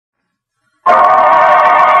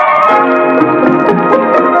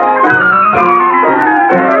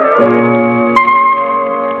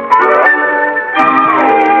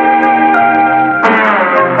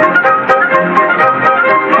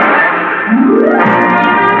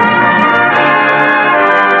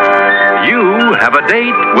have a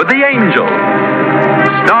date with the Angel.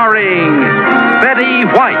 Starring Betty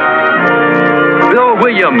White. Bill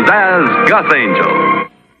Williams as Gus Angel.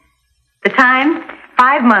 The time,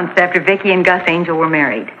 5 months after Vickie and Gus Engel were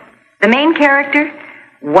married. The main character,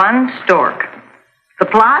 one Stork. The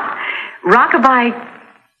plot, rockabye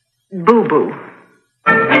boo-boo.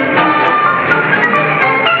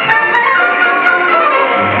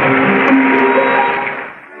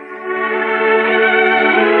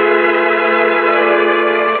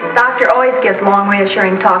 Doctor always gives long,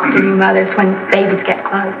 reassuring talks to new mothers when babies get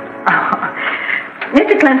close.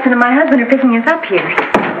 Mr. Clemson and my husband are picking us up here.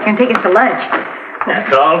 Can take us to lunch.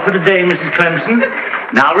 That's all for today, Mrs. Clemson.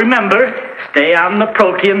 Now remember, stay on the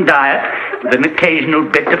protein diet with an occasional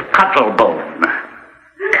bit of cuttlebone.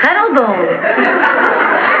 Cuttlebone?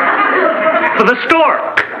 For the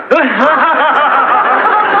stork.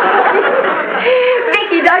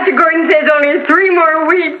 Vickie, Dr. Gordon says only 3 more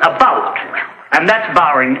weeks. About. And that's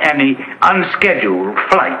barring any unscheduled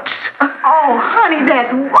flights. Oh, honey,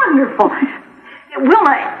 that's wonderful.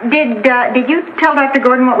 Wilma, did you tell Dr.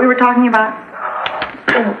 Gordon what we were talking about?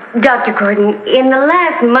 Dr. Gordon, in the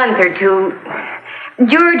last month or two,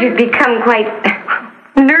 George has become quite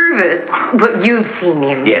nervous. But you've seen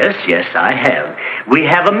him. Yes, I have. We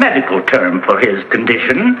have a medical term for his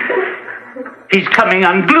condition. He's coming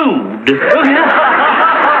unglued.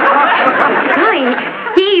 Honey,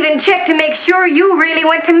 he even checked to make sure you really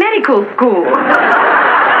went to medical school.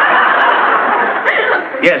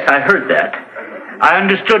 Yes, I heard that. I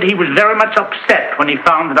understood he was very much upset when he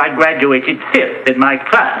found that I graduated 5th in my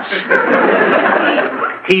class.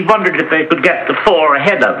 He wondered if they could get the 4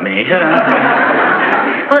 ahead of me.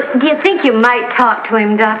 Well, do you think you might talk to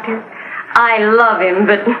him, Doctor? I love him,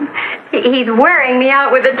 but he's wearing me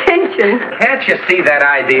out with attention. Can't you see that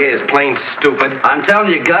idea is plain stupid? I'm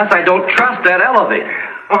telling you, Gus, I don't trust that elevator.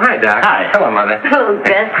 Oh, hi, Doc. Hi. Hello, Mother. Hello,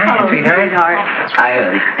 Gus. Hi, sweetheart. Hi,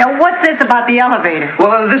 honey. Now, what's this about the elevator?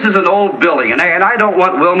 Well, this is an old building, and I don't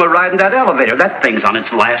want Wilma riding that elevator. That thing's on its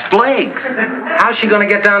last legs. How's she going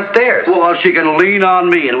to get downstairs? Well, she can lean on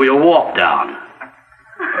me, and we'll walk down.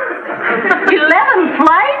 11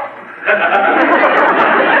 flights?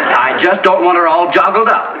 I just don't want her all joggled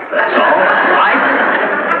up. That's all. Right?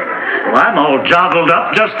 Well, I'm all joggled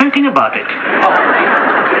up just thinking about it.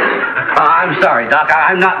 I'm sorry, Doc.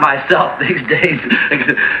 I'm not myself these days.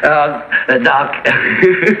 Doc,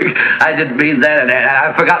 I didn't mean that, and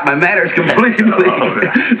I forgot my manners completely.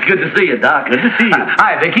 It's good to see you, Doc. Good to see you.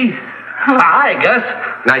 Hi, Vickie. Hi, Gus.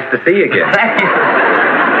 Nice to see you again. Thank you.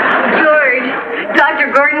 George,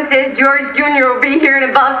 Dr. Gordon says George Jr. will be here in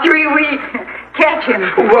about 3 weeks. Catch him.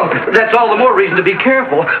 Well, that's all the more reason to be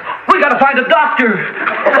careful. We got to find a doctor.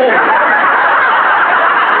 Oh.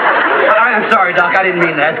 I'm sorry, Doc. I didn't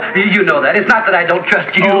mean that. You know that. It's not that I don't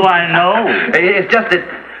trust you. Oh, I know. It's just that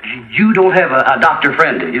you don't have a doctor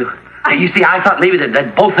friend, do you? You see, I thought maybe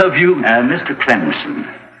that both of you... Mr. Clemson,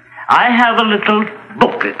 I have a little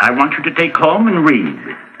booklet I want you to take home and read.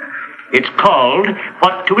 It's called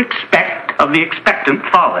What to Expect of the Expectant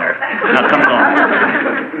Father. Now, come along.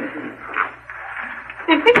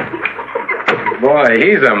 Boy,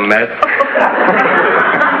 he's a mess.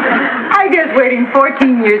 I guess waiting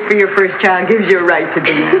 14 years for your first child gives you a right to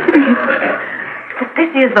be. But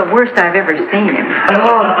this is the worst I've ever seen him.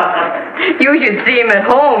 Oh, you should see him at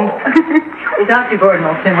home. Dr. Gordon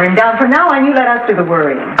will simmer him down. For now on, you let us do the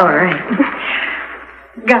worrying. All right.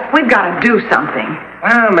 Gus, we've got to do something.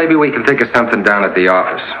 Well, maybe we can think of something down at the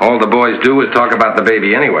office. All the boys do is talk about the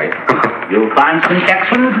baby anyway. You'll find some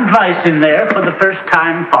excellent advice in there for the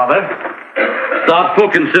first-time father. Thoughtful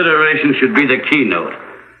consideration should be the keynote,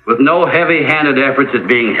 with no heavy-handed efforts at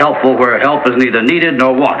being helpful where help is neither needed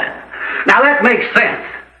nor wanted. Now that makes sense.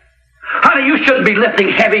 Honey, you shouldn't be lifting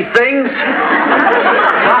heavy things.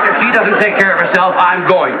 Doc, if she doesn't take care of herself, I'm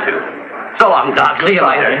going to. So long, Doc. See you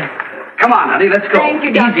later. Come on, honey, let's go. Thank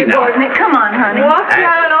you, Dr. Gordon. Come on, honey. Walk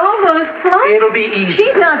down all those flights? It'll be easy.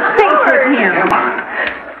 She's not safe for him. Come on.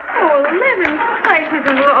 Oh, 11 flights is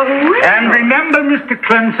a long way. And remember, Mr.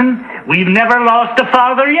 Clemson, we've never lost a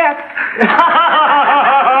father yet.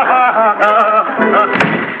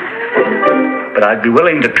 But I'd be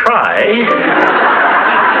willing to try.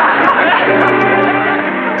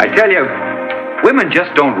 I tell you, women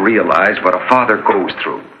just don't realize what a father goes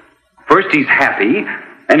through. First he's happy,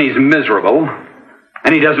 and he's miserable,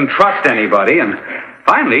 and he doesn't trust anybody, and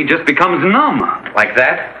finally just becomes numb. Like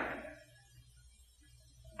that?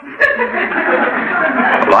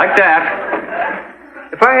 Like that.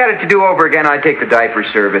 If I had it to do over again, I'd take the diaper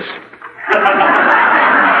service.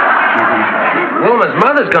 Wilma's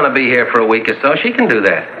mother's going to be here for a week or so. She can do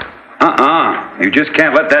that. You just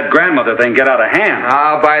can't let that grandmother thing get out of hand.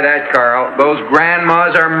 I'll buy that, Carl. Those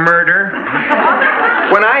grandmas are murder.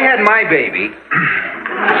 When I had my baby,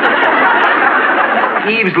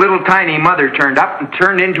 Eve's little tiny mother turned up and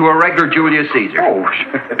turned into a regular Julius Caesar. Oh,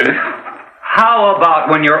 how about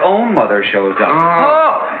when your own mother shows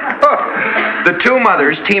up? The two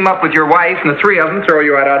mothers team up with your wife, and the three of them throw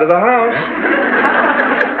you out of the house.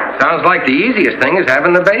 Sounds like the easiest thing is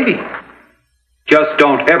having the baby. Just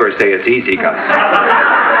don't ever say it's easy, Gus.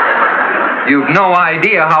 You've no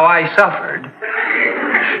idea how I suffered.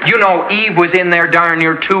 You know Eve was in there darn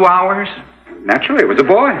near 2 hours? Naturally, it was a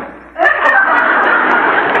boy.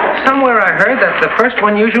 Somewhere I heard that the first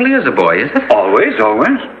one usually is a boy, is it? Always.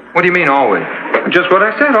 What do you mean, always? Just what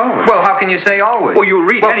I said, always. Well, how can you say always? Well, you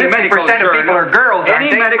read any medical journal. 50% of people are girls, aren't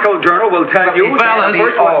Any they? medical journal will tell you Fellas,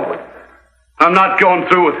 always. I'm not going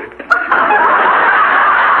through with it.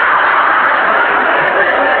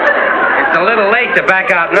 It's a little late to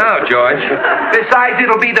back out now, George. Besides,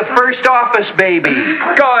 it'll be the first office baby.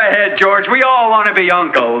 Go ahead, George. We all want to be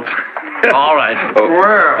uncles. All right.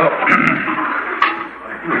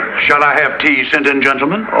 Shall I have tea sent in,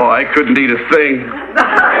 gentlemen? Oh, I couldn't eat a thing.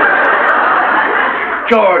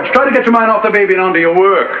 George, try to get your mind off the baby and onto your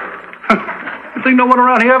work. I think no one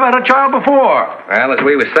around here ever had a child before. Well, as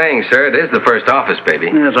we were saying, sir, it is the first office baby.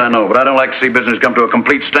 Yes, I know, but I don't like to see business come to a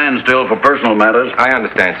complete standstill for personal matters. I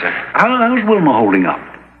understand, sir. How's Wilma holding up?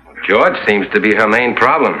 George seems to be her main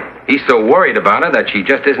problem. He's so worried about her that she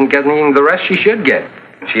just isn't getting the rest she should get.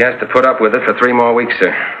 She has to put up with it for 3 more weeks,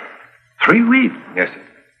 sir. 3 weeks? Yes, sir.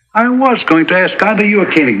 I was going to ask either you or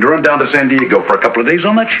Koenig to run down to San Diego for a couple of days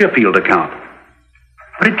on that Sheffield account.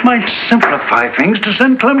 But it might simplify things to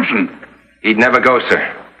send Clemson. He'd never go, sir.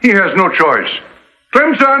 He has no choice.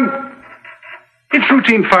 Clemson! It's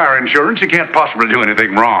routine fire insurance. He can't possibly do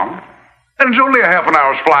anything wrong. And it's only a half an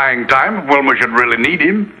hour's flying time if Wilma should really need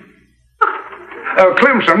him.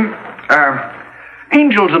 Clemson,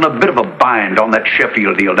 Angel's in a bit of a bind on that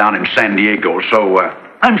Sheffield deal down in San Diego, so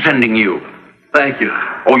I'm sending you. Thank you.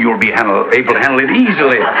 Oh, you'll be able to handle it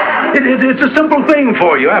easily. It's a simple thing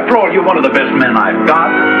for you. After all, you're one of the best men I've got.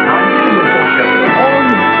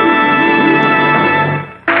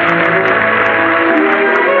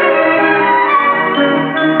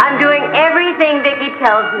 I'm doing everything Vickie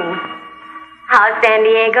tells me. How's San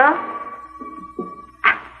Diego?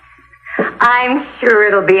 I'm sure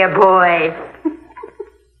it'll be a boy.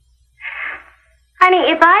 Honey,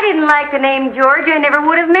 if I didn't like the name George, I never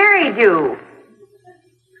would have married you.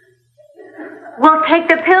 Well, take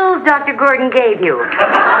the pills Dr. Gordon gave you.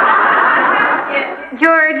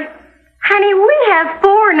 George, honey, we have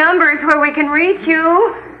 4 numbers where we can reach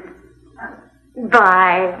you.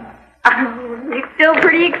 Bye. You're still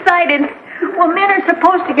pretty excited. Well, men are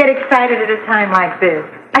supposed to get excited at a time like this.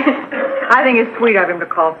 I think it's sweet of him to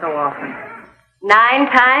call so often. 9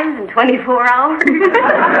 times in 24 hours?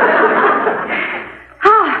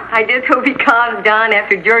 I just hope he calms down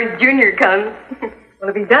after George Jr. comes. Well,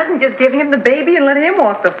 if he doesn't, just give him the baby and let him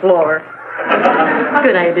walk the floor.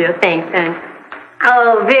 Good idea. Thanks, hon.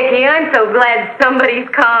 Oh, Vickie, I'm so glad somebody's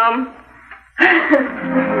come.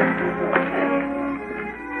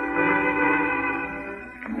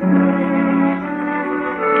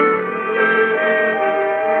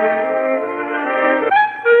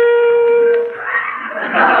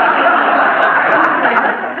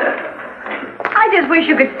 I just wish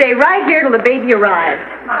you could stay right here till the baby arrives.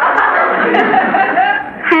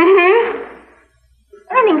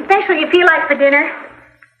 Anything special you feel like for dinner?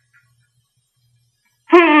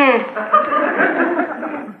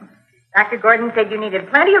 Dr. Gordon said you needed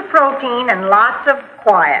plenty of protein and lots of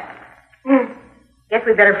quiet. Guess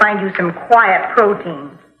we better find you some quiet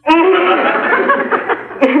protein.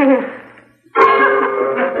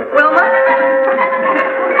 Wilma?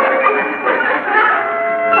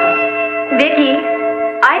 Vickie,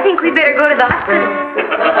 I think we better go to the hospital.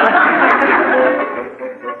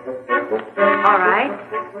 All right.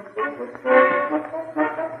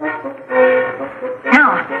 Now,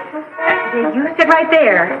 you sit right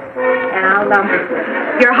there, and I'll,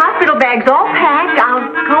 your hospital bag's all packed. I'll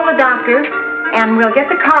call the doctor, and we'll get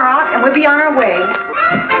the car out, and we'll be on our way.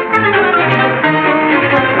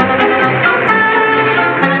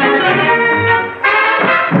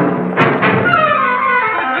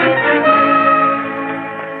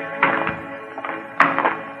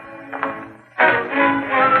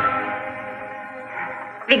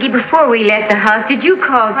 Vickie, before we left the house, did you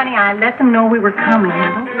call? Honey, I let them know we were coming.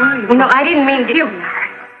 Don't worry. No, I didn't mean to.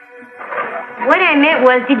 What I meant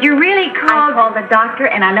was, did you really call? I called the doctor,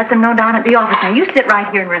 and I let them know down at the office. Now, you sit right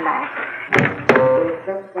here and relax.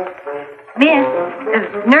 Miss,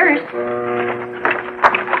 nurse.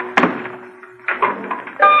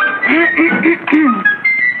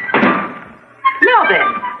 Now then,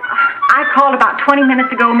 I called about 20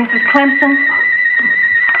 minutes ago, Mrs. Clemson.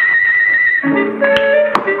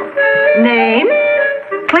 Name?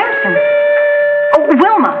 Clemson. Oh,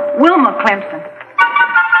 Wilma Clemson.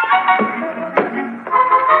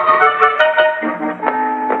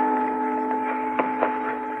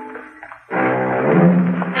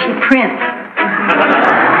 She prints.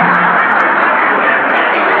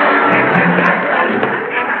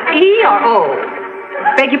 E or O?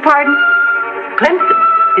 Beg your pardon? Clemson.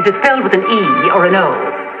 Is it spelled with an E or an O?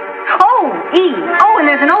 Oh, E. Oh, and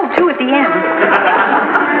there's an O, too, at the end.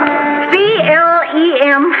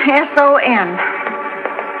 Clemson.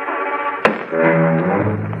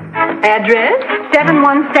 Address?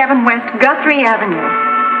 717 West Guthrie Avenue.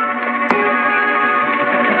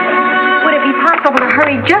 Would it be possible to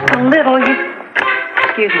hurry just a little?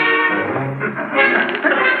 Excuse me.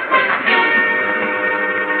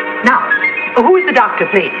 Now, who is the doctor,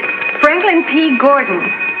 please? Franklin P. Gordon.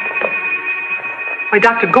 Why,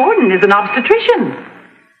 Dr. Gordon is an obstetrician.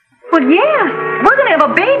 Well, yeah. We're going to have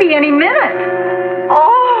a baby any minute.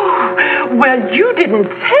 Oh, well, you didn't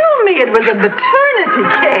tell me it was a maternity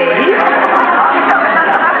case.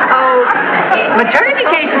 Oh, maternity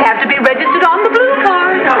cases have to be registered on the blue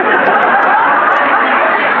card.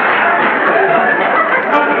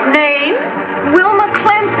 Name? Wilma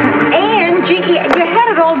Clemson. A-N-G-E. You had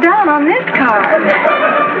it all down on this card.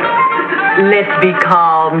 Let's be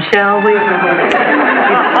calm, shall we? It's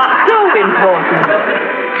so important.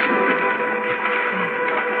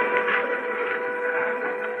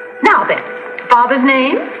 Now then, father's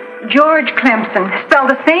name? George Clemson. Spelled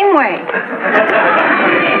the same way.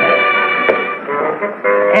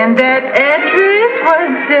 And that address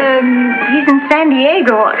was, he's in San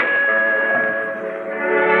Diego.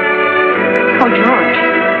 Oh, George.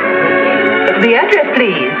 The address,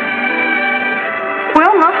 please.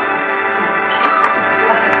 Wilma.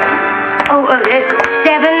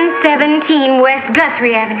 717 West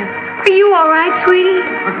Guthrie Avenue. Are you all right, sweetie?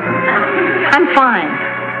 I'm fine.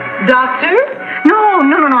 Doctor? No,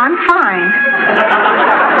 I'm fine.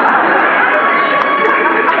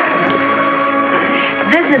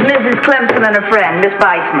 This is Mrs. Clemson and a friend, Miss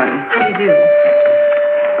Weissman. How do you do?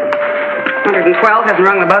 112 hasn't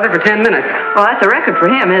rung the buzzer for 10 minutes. Well, that's a record for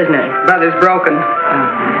him, isn't it? Buzzer's broken.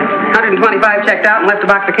 125 checked out and left a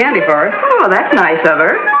box of candy for us. Oh, that's nice of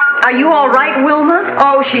her. Are you all right, Wilma?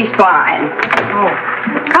 Oh, she's fine. Oh.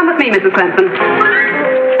 Come with me, Mrs. Clemson.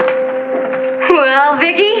 Well,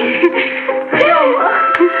 Vickie?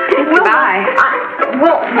 Goodbye.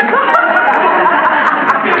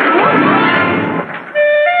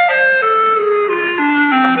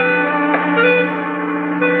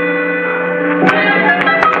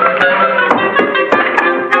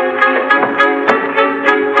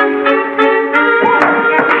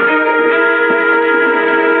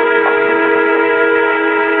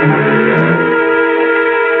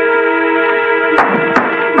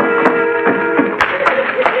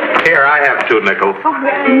 Nickel. Oh,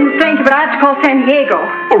 thank you, but I have to call San Diego.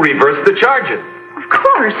 Oh, reverse the charges. Of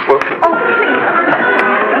course. Well, oh, please.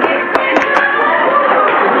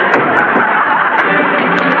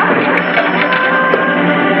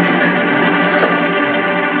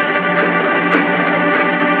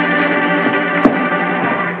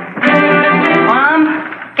 Mom,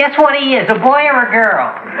 guess what he is, a boy or a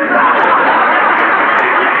girl?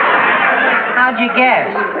 How'd you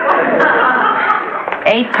guess?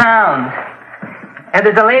 8 pounds. And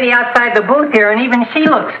there's a lady outside the booth here, and even she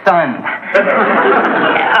looks stunned.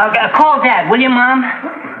 Call Dad, will you, Mom?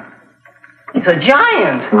 It's a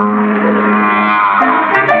giant.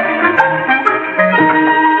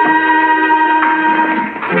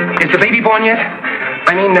 Is the baby born yet?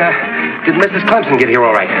 I mean, did Mrs. Clemson get here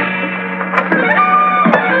all right?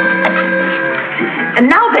 And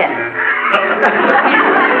now then.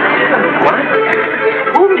 What?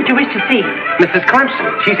 Whom did you wish to see? Mrs.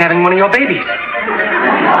 Clemson. She's having one of your babies.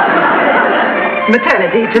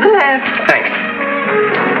 Maternity to the left. Thanks.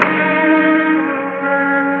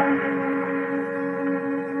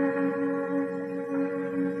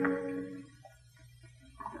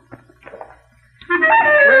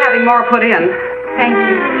 We're having more put in. Thank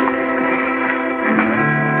you.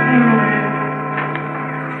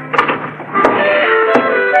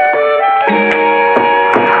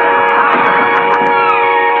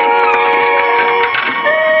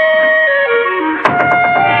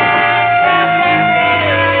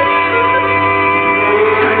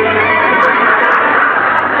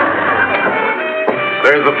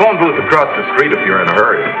 There's a phone booth across the street if you're in a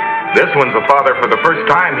hurry. This this one's a father for the first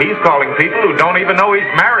time. He's calling people who don't even know he's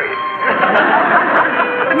married.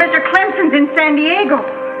 But Mr. Clemson's in San Diego.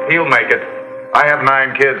 He'll make it. I have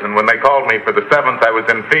 9 kids, and when they called me for the 7th, I was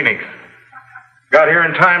in Phoenix. Got here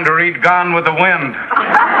in time to read Gone with the Wind.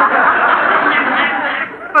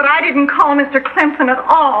 But I didn't call Mr. Clemson at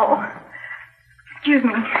all. Excuse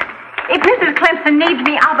me. If Mrs. Clemson needs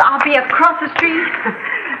me, I'll be across the street.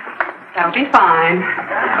 That'll be fine.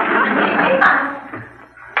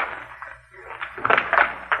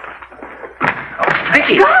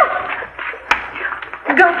 Vickie!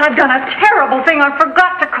 Gus, I've done a terrible thing. I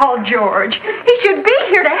forgot to call George. He should be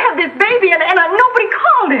here to have this baby, and nobody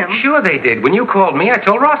called him. Sure they did. When you called me, I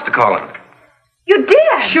told Ross to call him. You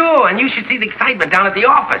did? Sure, and you should see the excitement down at the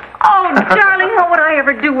office. Oh, darling, what would I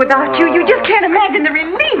ever do without you? You just can't imagine the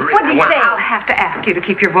relief. What did he say? I'll have to ask you to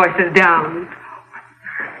keep your voices down.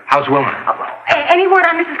 How's Wilma? Any word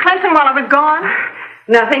on Mrs. Clemson while I was gone?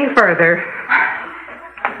 Nothing further.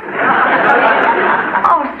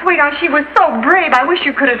 Oh, sweetheart, she was so brave. I wish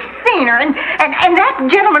you could have seen her. And that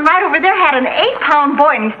gentleman right over there had an 8-pound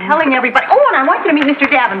boy, and he's telling everybody. Oh, and I want you to meet Mr.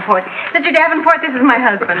 Davenport. Mr. Davenport, this is my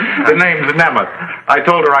husband. The name's Nemeth. I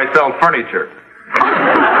told her I sell furniture.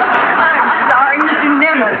 I'm sorry, Mr.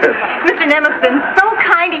 Nemeth. Mr. Nemeth's been so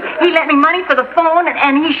kind. He lent me money for the phone,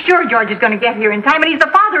 and he's sure George is going to get here in time. And he's the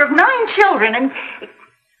father of 9 children, and...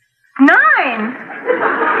 9!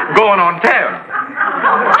 Going on 10.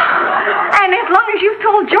 And as long as you've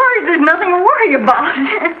told George, there's nothing to worry about.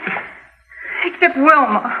 Except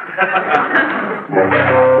Wilma.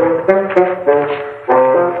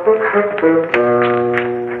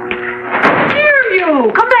 Here,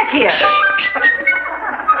 you! Come back here.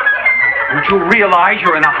 Don't you realize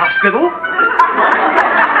you're in a hospital?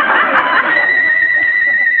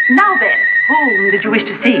 Now then, whom did you wish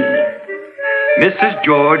to see? Mrs.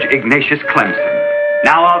 George Ignatius Clemson.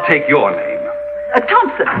 Now I'll take your name.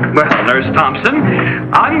 Thompson. Well, Nurse Thompson,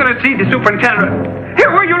 I'm going to see the superintendent. Here,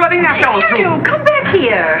 where are you letting that fellow through? You, come back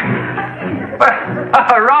here.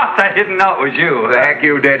 Well, Ross, I didn't know it was you. The heck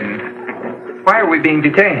you didn't. Why are we being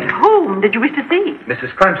detained? Whom did you wish to see?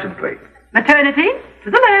 Mrs. Clemson, please. Maternity, to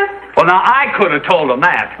the left. Well, now, I could have told him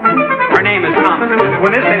that. Her name is Thompson.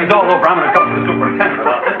 When this thing is all over, I'm going to come to the superintendent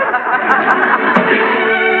about it.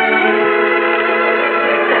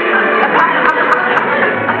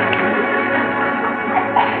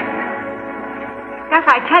 Yes,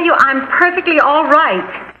 I tell you, I'm perfectly all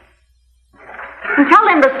right. And tell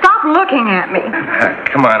them to stop looking at me.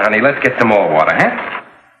 Come on, honey, let's get some more water, huh?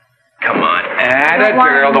 Come on. Atta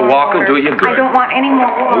girl, the walk will do you good. I don't want any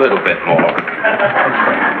more. A little bit more.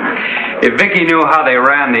 If Vickie knew how they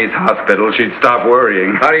ran these hospitals, she'd stop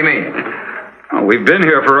worrying. How do you mean? Well, we've been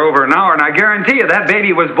here for over an hour, and I guarantee you that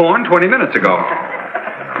baby was born 20 minutes ago.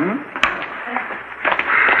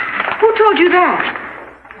 Who told you that?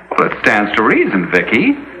 Well, it stands to reason,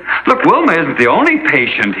 Vickie. Look, Wilma isn't the only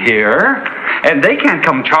patient here, and they can't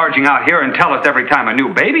come charging out here and tell us every time a new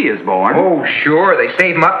baby is born. Oh, sure. They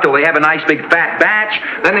save them up till they have a nice big fat batch,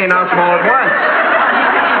 then they announce them all at once.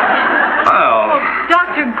 Well,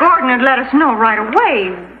 Dr. Gordon would let us know right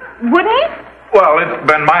away, wouldn't he? Well, it's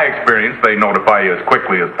been my experience they notify you as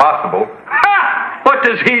quickly as possible. ha! What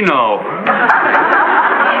does he know?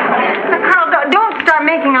 Carl, don't start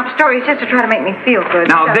making up stories just to try to make me feel good.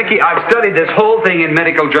 Now, Vickie, I've studied this whole thing in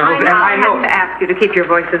medical journals, and I know... have to ask you to keep your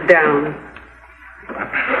voices down.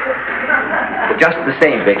 Just the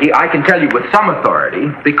same, Vickie, I can tell you with some authority,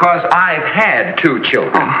 because I've had 2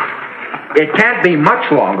 children. It can't be much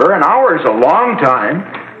longer. An hour's a long time.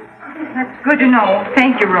 That's good to know.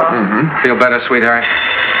 Thank you, Ross. Mm-hmm. Feel better, sweetheart?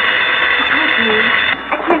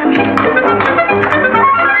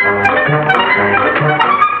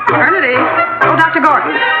 Eternity. Oh, Dr.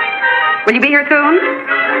 Gordon. Will you be here soon?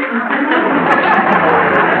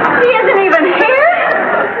 He isn't even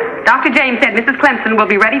here? Dr. James said Mrs. Clemson will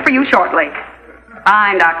be ready for you shortly.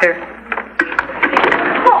 Fine, Doctor.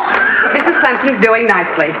 Oh, Mrs. Clemson's doing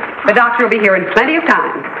nicely. The doctor will be here in plenty of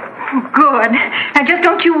time. good. Now, just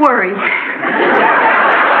don't you worry.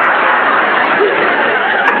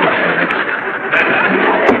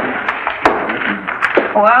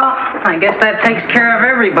 Well, I guess that takes care of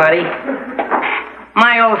everybody.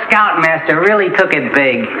 My old scoutmaster really took it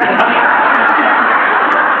big.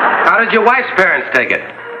 How did your wife's parents take it?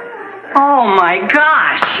 Oh, my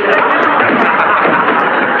gosh.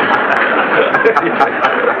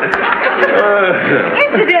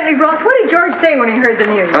 Incidentally, Ross, what did George say when he heard the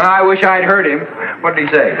news? I wish I'd heard him. What did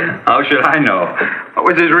he say? How should I know? What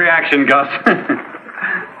was his reaction, Gus? Didn't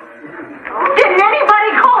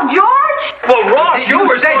anybody call George? Well, Ross, you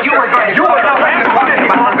were going to...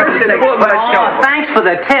 Oh, thanks for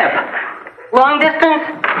the tip. Long distance?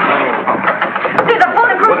 There's a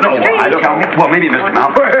phone across the street. I don't know. Well, maybe Mr.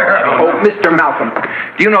 Malcolm. Oh, Mr. Malcolm,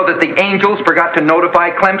 do you know that the Angels forgot to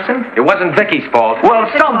notify Clemson? It wasn't Vickie's fault. Well,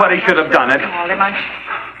 somebody should have done it.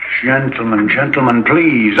 Gentlemen,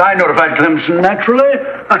 please. I notified Clemson, naturally.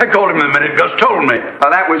 I called him the minute Gus told me.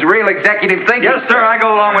 Well, that was real executive thinking. Yes, sir. I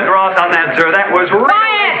go along with Ross on that, sir. That was real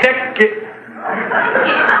executive.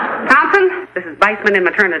 Thompson, this is Weissman in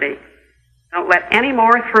maternity. Don't let any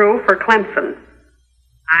more through for Clemson.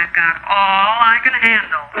 I've got all I can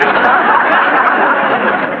handle.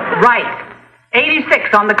 Right.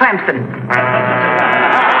 86 on the Clemson.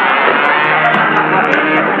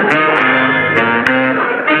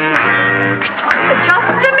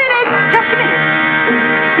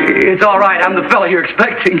 It's all right. I'm the fellow you're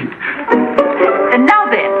expecting. And now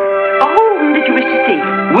then, whom did you wish to see?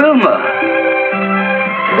 Wilma.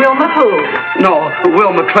 Wilma who? No,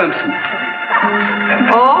 Wilma Clemson.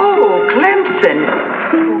 Oh, Clemson.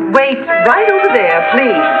 Wait right over there,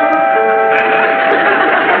 please.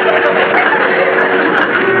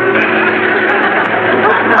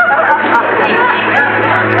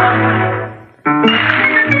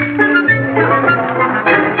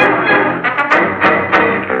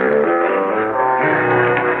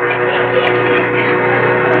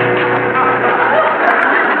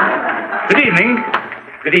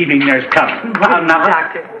 Good evening, Nurse Thompson. Well, now,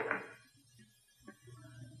 Doctor.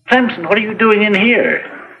 Clemson, what are you doing in here?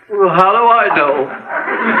 Well, how do I know?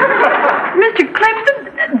 Mr.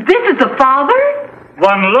 Clemson, this is the father?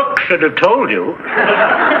 One look should have told you.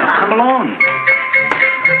 Come along.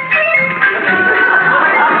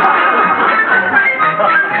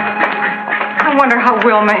 I wonder how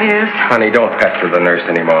Wilma is. Honey, don't pester the nurse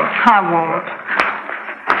anymore. I won't.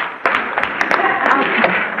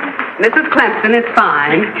 Mrs. Clemson is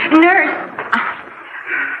fine. Nurse,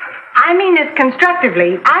 I mean this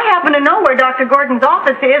constructively. I happen to know where Dr. Gordon's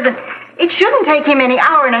office is, and it shouldn't take him any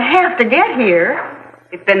hour and a half to get here.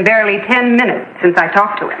 It's been barely 10 minutes since I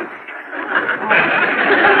talked to him.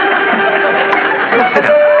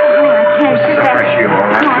 Sorry, you all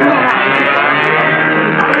right?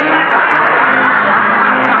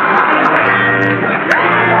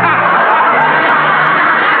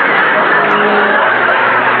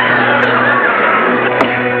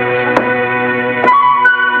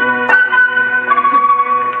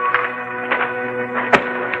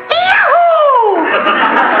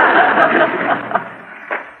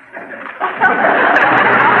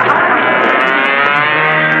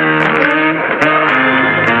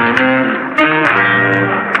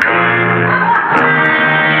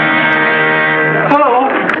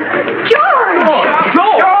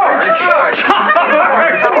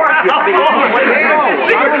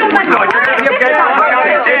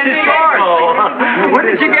 When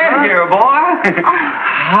did you get here, boy?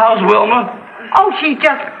 How's Wilma? Oh, she's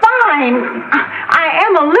just fine. I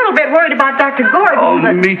am a little bit worried about Dr. Gordon. Oh,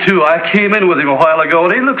 but... me too. I came in with him a while ago,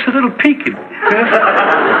 and he looks a little peaked.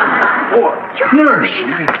 Nurse,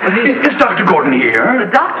 is Dr. Gordon here?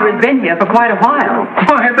 The doctor has been here for quite a while.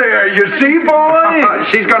 Why, there, you see, boy?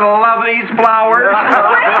 She's going to love these flowers.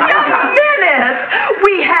 Wait just a minute.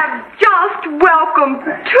 We have just welcomed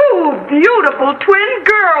two beautiful twin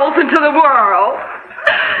girls into the world.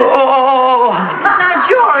 Oh. Now,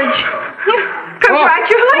 George,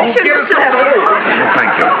 congratulations.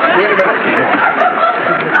 Thank you.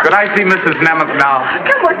 Could I see Mrs. Nemeth now?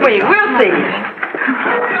 Come with me. We'll see.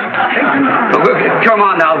 Come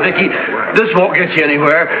on now, Vickie. This won't get you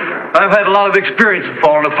anywhere. I've had a lot of experience of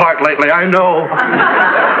falling apart lately, I know.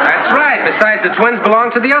 That's right. Besides, the twins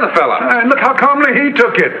belong to the other fella. And look how calmly he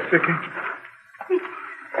took it. Vickie.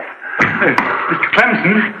 Mr.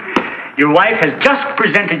 Clemson, your wife has just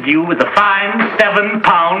presented you with a fine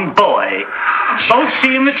 7-pound boy. Both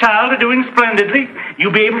she and the child are doing splendidly.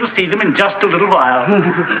 You'll be able to see them in just a little while.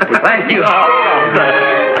 Thank you.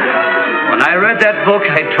 When I read that book,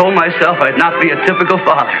 I told myself I'd not be a typical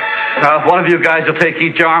father. Now, if one of you guys will take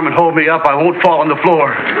each arm and hold me up, I won't fall on the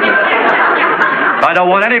floor. I don't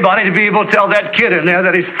want anybody to be able to tell that kid in there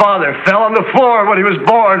that his father fell on the floor when he was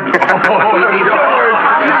born. He's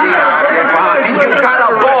got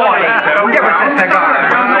a boy. Give us a cigar.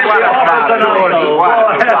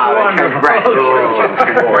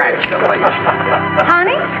 Congratulations.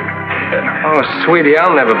 Honey? Oh, sweetie,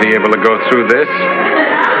 I'll never be able to go through this.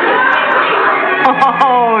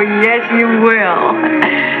 Oh, yes, you will.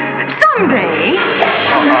 Someday.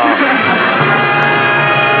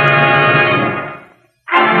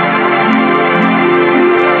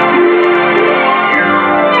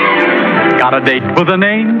 Got a date with an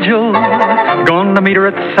angel, gonna meet her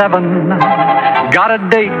at 7. got a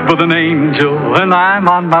date with an angel, and I'm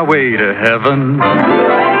on my way to heaven.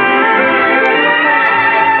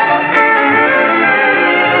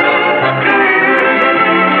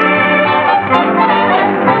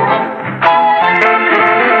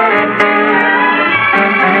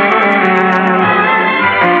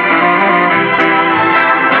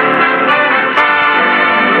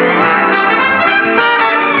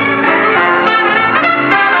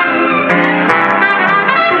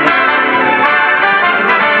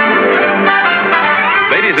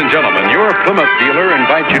 Plymouth dealer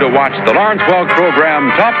invites you to watch the Lawrence Welk program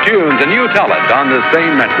Top Tunes, and you tell it on the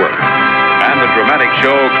same network. And the dramatic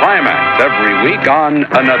show Climax every week on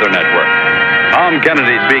another network. Tom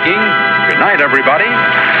Kennedy speaking. Good night, everybody.